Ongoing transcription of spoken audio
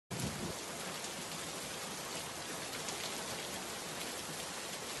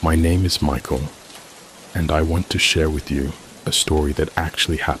My name is Michael, and I want to share with you a story that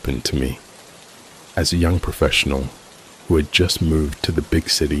actually happened to me. As a young professional who had just moved to the big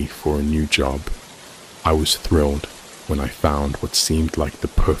city for a new job, I was thrilled when I found what seemed like the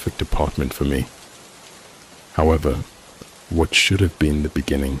perfect apartment for me. However, what should have been the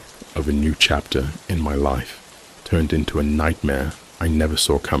beginning of a new chapter in my life turned into a nightmare I never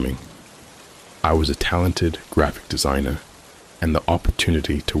saw coming. I was a talented graphic designer, and the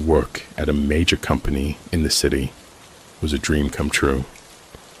opportunity to work at a major company in the city was a dream come true.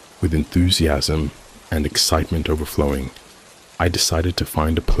 With enthusiasm and excitement overflowing, I decided to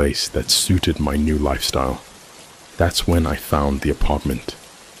find a place that suited my new lifestyle. That's when I found the apartment.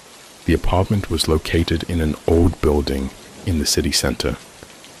 The apartment was located in an old building in the city center.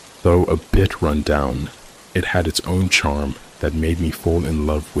 Though a bit run down, it had its own charm that made me fall in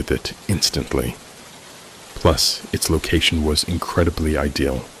love with it instantly. Plus, its location was incredibly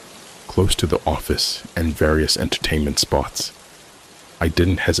ideal, close to the office and various entertainment spots. I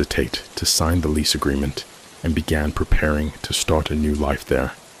didn't hesitate to sign the lease agreement and began preparing to start a new life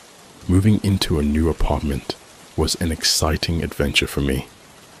there. Moving into a new apartment was an exciting adventure for me.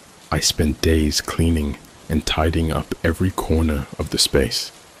 I spent days cleaning and tidying up every corner of the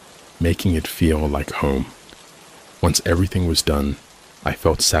space, making it feel like home. Once everything was done, I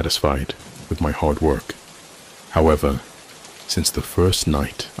felt satisfied with my hard work. However, since the first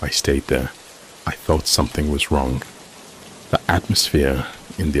night I stayed there, I felt something was wrong. The atmosphere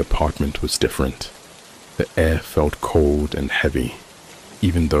in the apartment was different. The air felt cold and heavy,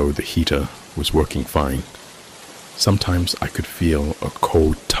 even though the heater was working fine. Sometimes I could feel a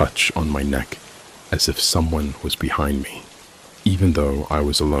cold touch on my neck, as if someone was behind me, even though I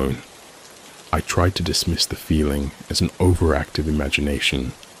was alone. I tried to dismiss the feeling as an overactive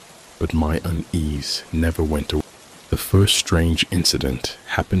imagination, but my unease never went away. The first strange incident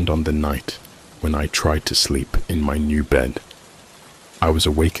happened on the night when I tried to sleep in my new bed. I was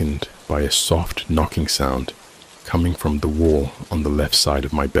awakened by a soft knocking sound coming from the wall on the left side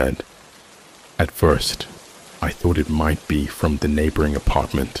of my bed. At first, I thought it might be from the neighboring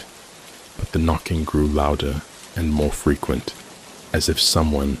apartment, but the knocking grew louder and more frequent, as if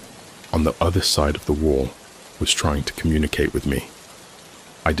someone on the other side of the wall was trying to communicate with me.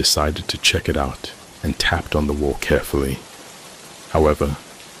 I decided to check it out and tapped on the wall carefully. However,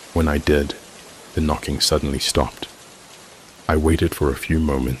 when I did, the knocking suddenly stopped. I waited for a few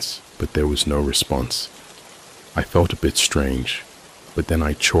moments, but there was no response. I felt a bit strange, but then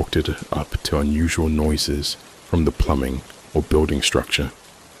I chalked it up to unusual noises from the plumbing or building structure.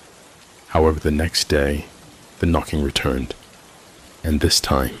 However, the next day, the knocking returned, and this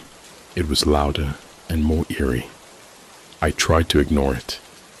time, it was louder and more eerie. I tried to ignore it,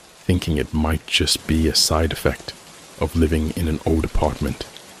 thinking it might just be a side effect of living in an old apartment,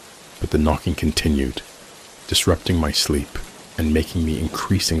 but the knocking continued, disrupting my sleep and making me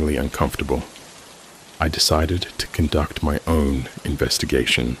increasingly uncomfortable. I decided to conduct my own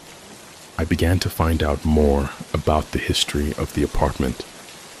investigation. I began to find out more about the history of the apartment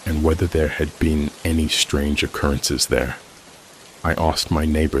and whether there had been any strange occurrences there. I asked my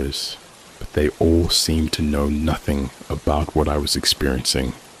neighbors, but they all seemed to know nothing about what I was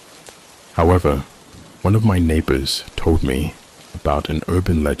experiencing. However, one of my neighbors told me about an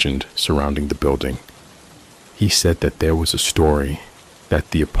urban legend surrounding the building. He said that there was a story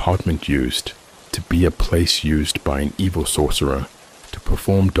that the apartment used to be a place used by an evil sorcerer to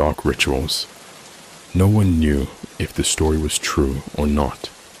perform dark rituals. No one knew if the story was true or not,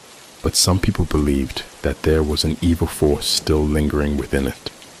 but some people believed that there was an evil force still lingering within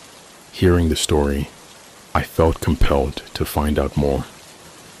it. Hearing the story, I felt compelled to find out more.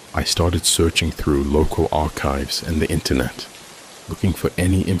 I started searching through local archives and the internet, looking for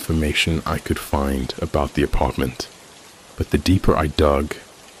any information I could find about the apartment. But the deeper I dug,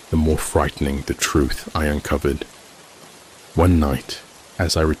 the more frightening the truth I uncovered. One night,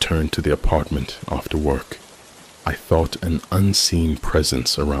 as I returned to the apartment after work, I felt an unseen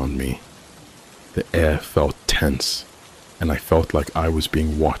presence around me. The air felt tense, and I felt like I was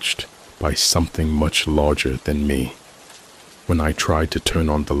being watched by something much larger than me. When I tried to turn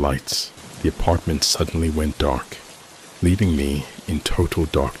on the lights, the apartment suddenly went dark, leaving me in total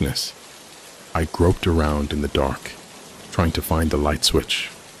darkness. I groped around in the dark, trying to find the light switch,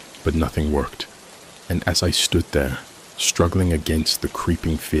 but nothing worked. And as I stood there, struggling against the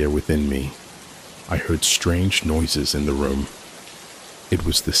creeping fear within me, I heard strange noises in the room. It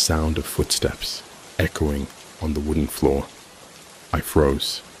was the sound of footsteps echoing on the wooden floor. I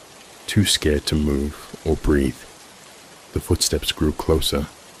froze, too scared to move or breathe. The footsteps grew closer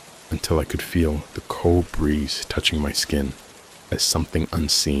until I could feel the cold breeze touching my skin. as something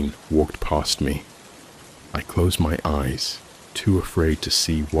unseen walked past me. I closed my eyes, too afraid to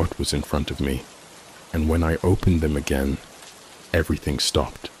see what was in front of me, and when I opened them again, everything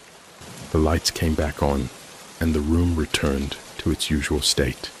stopped. The lights came back on, and the room returned to its usual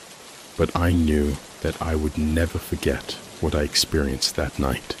state. But I knew that I would never forget what I experienced that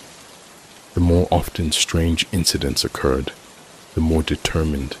night. The more often strange incidents occurred, the more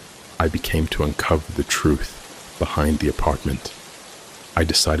determined I became to uncover the truth behind the apartment. I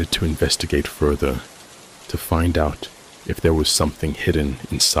decided to investigate further, to find out if there was something hidden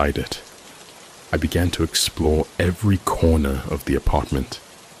inside it. I began to explore every corner of the apartment,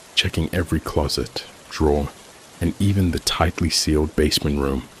 checking every closet, drawer, and even the tightly sealed basement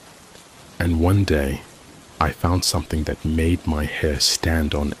room. And one day, I found something that made my hair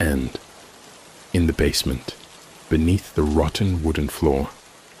stand on end. In the basement, beneath the rotten wooden floor,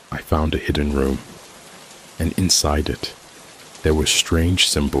 I found a hidden room, and inside it, there were strange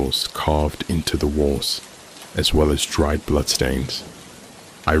symbols carved into the walls, as well as dried bloodstains.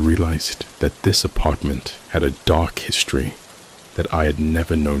 I realized that this apartment had a dark history that I had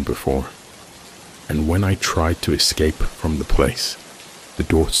never known before. And when I tried to escape from the place, the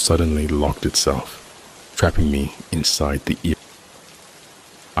door suddenly locked itself, trapping me inside the ear.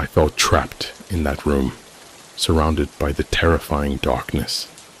 I felt trapped in that room, surrounded by the terrifying darkness.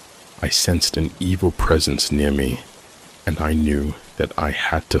 I sensed an evil presence near me, and I knew that I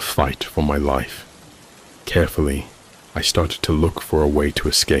had to fight for my life. Carefully, I started to look for a way to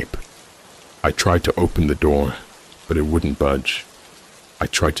escape. I tried to open the door, but it wouldn't budge. I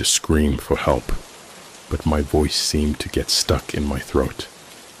tried to scream for help, but my voice seemed to get stuck in my throat.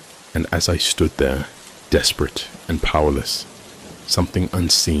 And as I stood there, desperate and powerless, something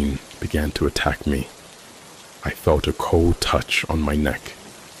unseen began to attack me. I felt a cold touch on my neck,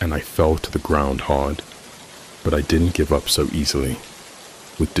 and I fell to the ground hard. But I didn't give up so easily.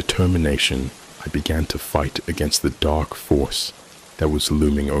 With determination, I began to fight against the dark force that was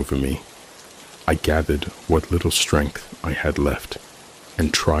looming over me. I gathered what little strength I had left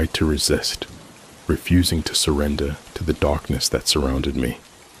and tried to resist, refusing to surrender to the darkness that surrounded me.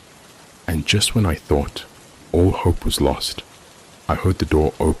 And just when I thought all hope was lost, I heard the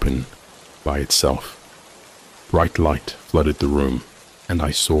door open by itself. Bright light flooded the room, and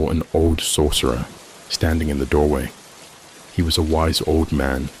I saw an old sorcerer standing in the doorway. He was a wise old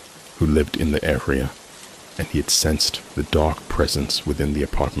man who lived in the area, and he had sensed the dark presence within the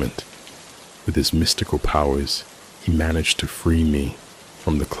apartment. With his mystical powers, he managed to free me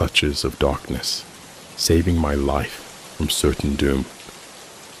from the clutches of darkness, saving my life from certain doom.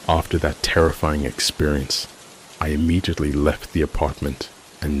 After that terrifying experience, I immediately left the apartment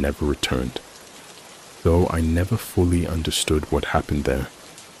and never returned. Though I never fully understood what happened there,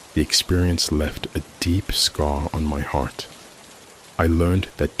 the experience left a deep scar on my heart. I learned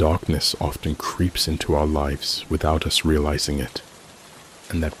that darkness often creeps into our lives without us realizing it,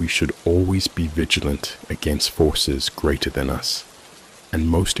 and that we should always be vigilant against forces greater than us. And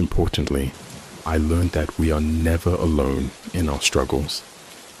most importantly, I learned that we are never alone in our struggles,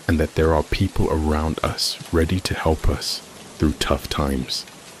 and that there are people around us ready to help us through tough times.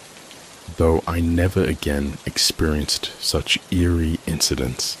 Though I never again experienced such eerie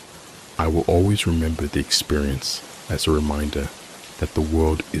incidents, I will always remember the experience as a reminder that the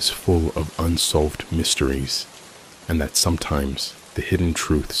world is full of unsolved mysteries, and that sometimes the hidden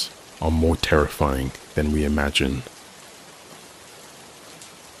truths are more terrifying than we imagine.